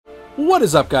What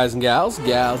is up, guys and gals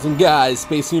and guys?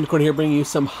 Space Unicorn here, bringing you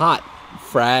some hot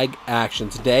frag action.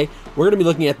 Today we're going to be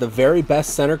looking at the very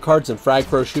best center cards in Frag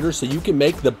Pro Shooter so you can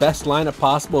make the best lineup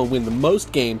possible and win the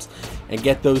most games and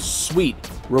get those sweet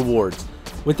rewards.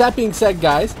 With that being said,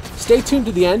 guys, stay tuned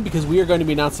to the end because we are going to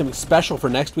be announcing something special for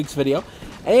next week's video.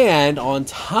 And on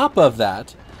top of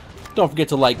that, don't forget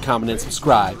to like, comment, and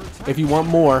subscribe if you want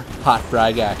more hot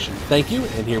frag action. Thank you,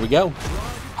 and here we go.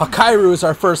 Hakairu is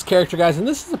our first character, guys, and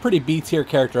this is a pretty B-tier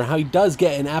character. How he does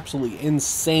get an absolutely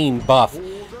insane buff.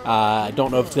 I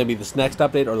don't know if it's going to be this next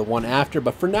update or the one after,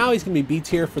 but for now he's going to be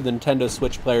B-tier for the Nintendo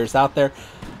Switch players out there.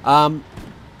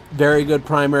 Very good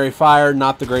primary fire,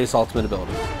 not the greatest ultimate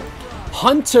ability.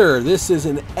 Hunter, this is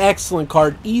an excellent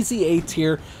card, easy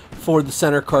A-tier for the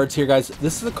center cards here, guys.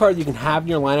 This is a card you can have in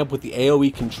your lineup with the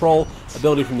AoE control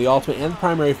ability from the ultimate and the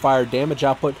primary fire damage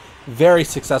output. Very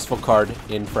successful card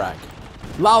in Frag.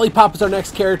 Lollipop is our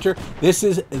next character. This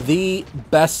is the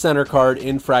best center card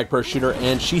in Frag Pro Shooter,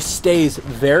 and she stays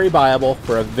very viable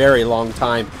for a very long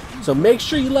time. So make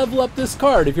sure you level up this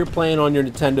card if you're playing on your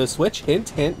Nintendo Switch. Hint,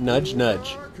 hint, nudge,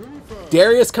 nudge.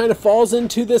 Darius kind of falls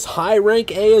into this high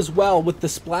rank A as well with the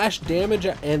splash damage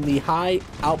and the high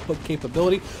output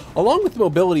capability. Along with the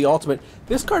mobility ultimate,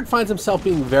 this card finds himself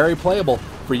being very playable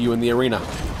for you in the arena.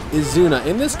 Izuna.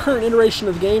 In this current iteration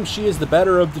of the game, she is the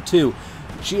better of the two.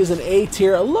 She is an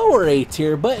A-tier, a lower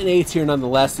A-tier, but an A-tier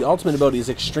nonetheless. The ultimate ability is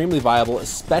extremely viable,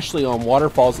 especially on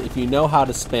waterfalls if you know how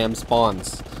to spam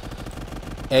spawns.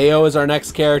 AO is our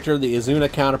next character, the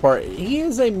Izuna counterpart. He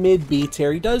is a mid-B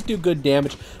tier. He does do good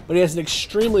damage, but he has an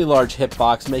extremely large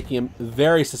hitbox, making him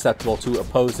very susceptible to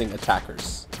opposing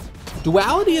attackers.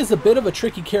 Duality is a bit of a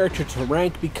tricky character to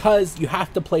rank because you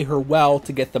have to play her well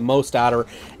to get the most out of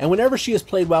her, and whenever she is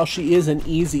played well, she is an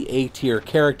easy A-tier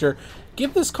character.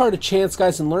 Give this card a chance,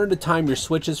 guys, and learn to time your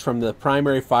switches from the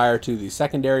primary fire to the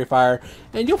secondary fire,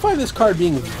 and you'll find this card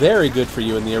being very good for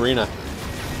you in the arena.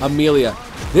 Amelia.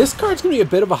 This card's going to be a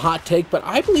bit of a hot take, but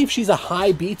I believe she's a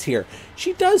high B tier.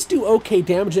 She does do okay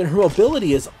damage, and her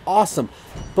mobility is awesome.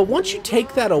 But once you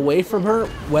take that away from her,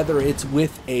 whether it's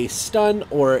with a stun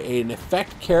or an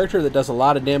effect character that does a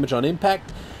lot of damage on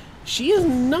impact, she is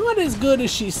not as good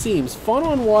as she seems. Fun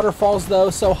on waterfalls, though,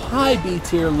 so high B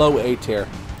tier, low A tier.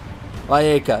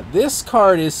 Laika. This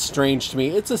card is strange to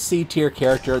me. It's a C-tier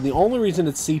character, and the only reason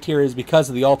it's C-tier is because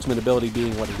of the ultimate ability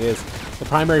being what it is. The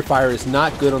primary fire is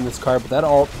not good on this card, but that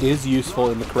ult is useful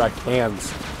in the correct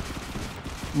hands.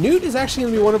 Newt is actually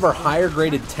going to be one of our higher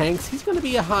graded tanks. He's going to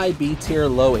be a high B-tier,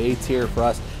 low A-tier for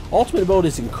us. Ultimate ability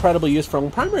is incredibly useful,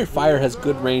 and primary fire has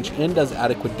good range and does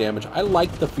adequate damage. I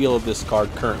like the feel of this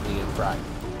card currently in Frag.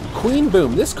 Queen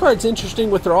Boom. This card's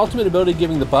interesting with her ultimate ability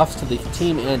giving the buffs to the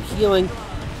team and healing,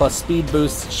 plus speed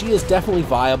boost. She is definitely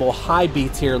viable, high B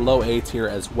tier, low A tier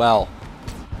as well.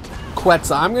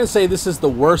 Quetzal, I'm going to say this is the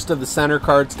worst of the center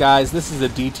cards, guys. This is a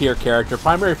D tier character.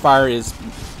 Primary fire is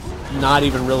not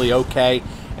even really okay,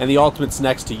 and the ultimate's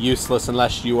next to useless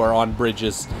unless you are on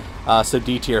bridges, so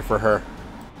D tier for her.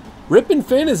 Rip and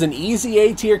Finn is an easy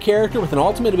A tier character with an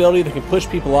ultimate ability that can push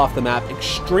people off the map,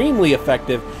 extremely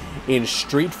effective in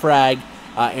street frag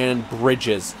and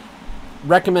bridges.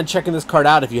 Recommend checking this card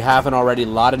out if you haven't already. A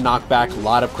lot of knockback, a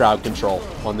lot of crowd control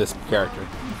on this character.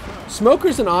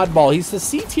 Smoker's an oddball. He's a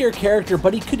C-tier character,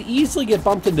 but he could easily get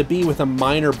bumped into B with a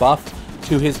minor buff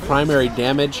to his primary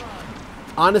damage.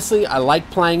 Honestly, I like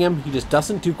playing him. He just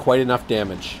doesn't do quite enough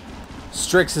damage.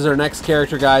 Strix is our next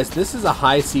character, guys. This is a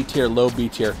high C-tier, low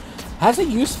B-tier. Has a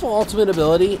useful ultimate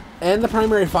ability, and the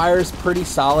primary fire is pretty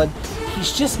solid. He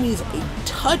just needs a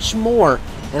touch more,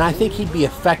 and I think he'd be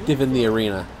effective in the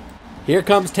arena. Here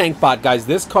comes Tankbot, guys.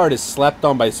 This card is slept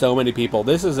on by so many people.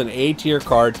 This is an A-tier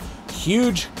card,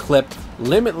 huge clip,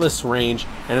 limitless range,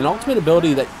 and an ultimate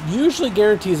ability that usually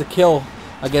guarantees a kill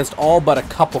against all but a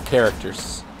couple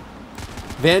characters.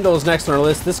 Vandal is next on our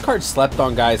list. This card's slept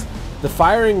on, guys. The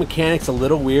firing mechanic's a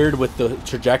little weird with the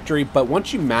trajectory, but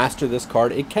once you master this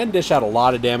card, it can dish out a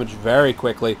lot of damage very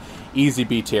quickly. Easy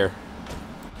B tier.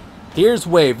 Here's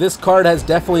Wave. This card has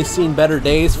definitely seen better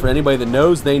days. For anybody that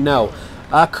knows, they know.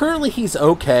 Currently he's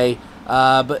okay,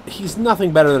 but he's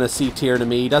nothing better than a C tier to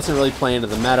me. He doesn't really play into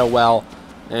the meta well,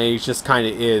 and he just kind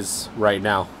of is right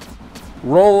now.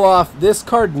 Roll Off. This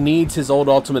card needs his old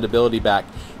ultimate ability back.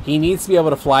 He needs to be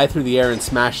able to fly through the air and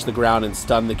smash the ground and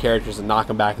stun the characters and knock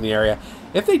them back in the area.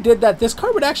 If they did that, this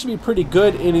card would actually be pretty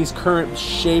good in his current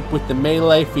shape with the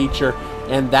melee feature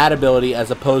and that ability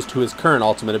as opposed to his current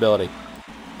ultimate ability.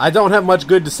 I don't have much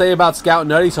good to say about Scout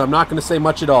Nutty, so I'm not going to say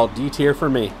much at all. D tier for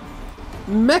me.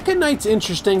 Mecha Knight's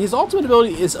interesting. His ultimate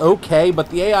ability is okay, but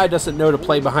the AI doesn't know to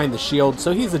play behind the shield,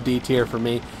 so he's a D tier for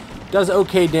me. Does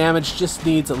okay damage, just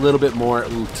needs a little bit more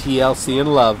TLC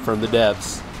and love from the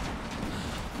devs.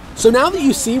 So now that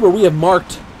you see where we have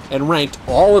marked and ranked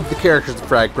all of the characters in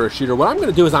Frag Pro Shooter, what I'm going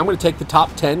to do is I'm going to take the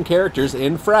top 10 characters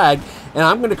in Frag, and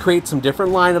I'm going to create some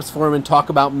different lineups for them and talk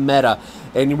about meta.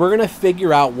 And we're going to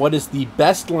figure out what is the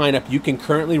best lineup you can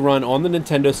currently run on the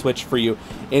Nintendo Switch for you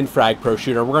in Frag Pro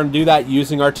Shooter. We're going to do that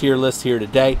using our tier list here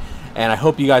today, and I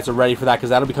hope you guys are ready for that because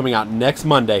that'll be coming out next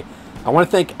Monday. I want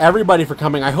to thank everybody for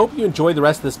coming. I hope you enjoyed the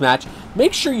rest of this match.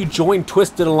 Make sure you join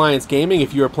Twisted Alliance Gaming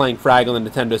if you are playing Frag on the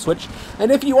Nintendo Switch.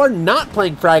 And if you are not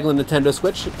playing Frag on the Nintendo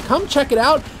Switch, come check it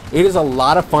out. It is a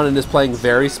lot of fun and is playing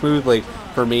very smoothly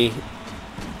for me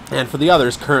and for the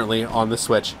others currently on the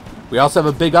Switch. We also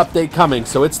have a big update coming,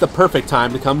 so it's the perfect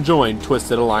time to come join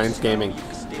Twisted Alliance Gaming.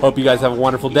 Hope you guys have a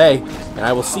wonderful day, and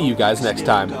I will see you guys next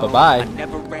time. Bye-bye.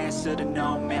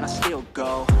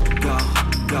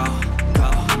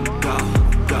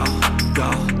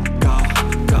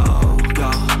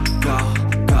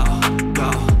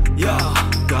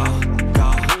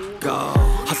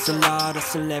 Hustle hard,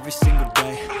 hustle every single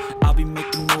day. I'll be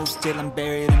making moves till I'm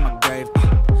buried in my grave.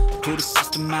 To the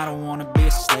system, I don't wanna be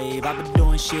a slave. I've been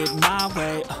doing shit my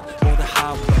way, or the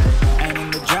highway. And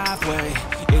in the driveway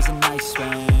is a nice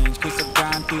range. Cause I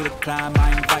grind through the climb,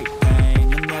 I invite pain.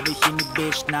 You'll never hear me,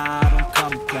 bitch, nah, I don't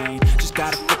complain. Just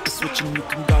gotta flip the switch and you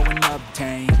can go and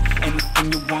obtain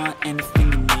anything you want,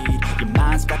 anything you need. Your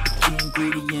mind's got the key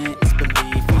ingredient, it's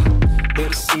belief. They'll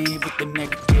deceive with the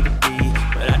negativity,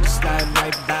 but I just slide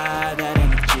right by that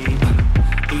energy.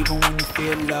 Even when you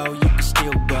feel low, you can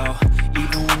still go.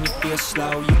 Even when you feel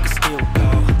slow, you can still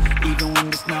go. Even when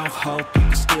there's no hope, you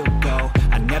can still go.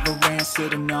 I never answer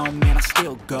to no, man, I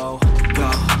still go.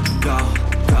 Go, go,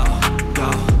 go,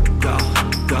 go, go, go,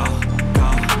 go,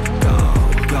 go,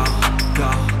 go,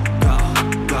 go,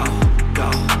 go, go,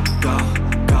 go, go,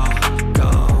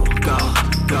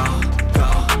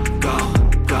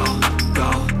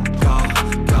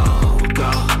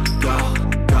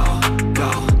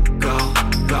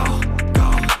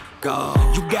 go.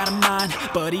 You got a mind,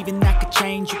 but even that could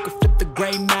change. You could flip the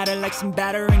gray matter like some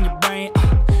batter in your brain.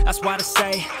 That's why I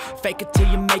say, fake it till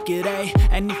you make it A.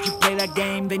 And if you play that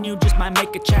game, then you just might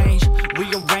make a change.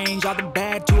 Rearrange all the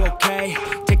bad to okay.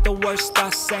 Take the worst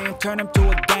thoughts saying, turn them to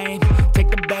a game. Take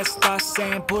the best thoughts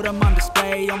saying, put them on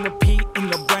display. On repeat in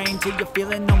your brain till you're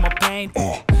feeling no more pain.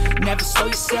 Never slow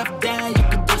yourself down, you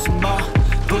can do some more.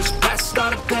 Push past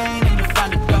all the pain and you'll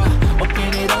find a door.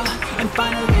 Open it up and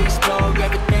finally explore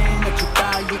everything that you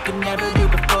thought you could never do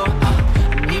before.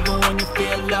 And even when you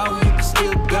feel low, you can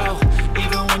still go.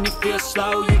 Even when you feel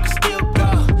slow, you can still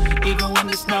go. Even when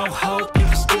there's no hope, you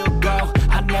can still go.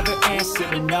 I never answer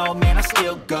to no, man, I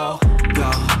still go.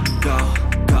 Go, go,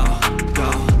 go,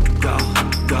 go.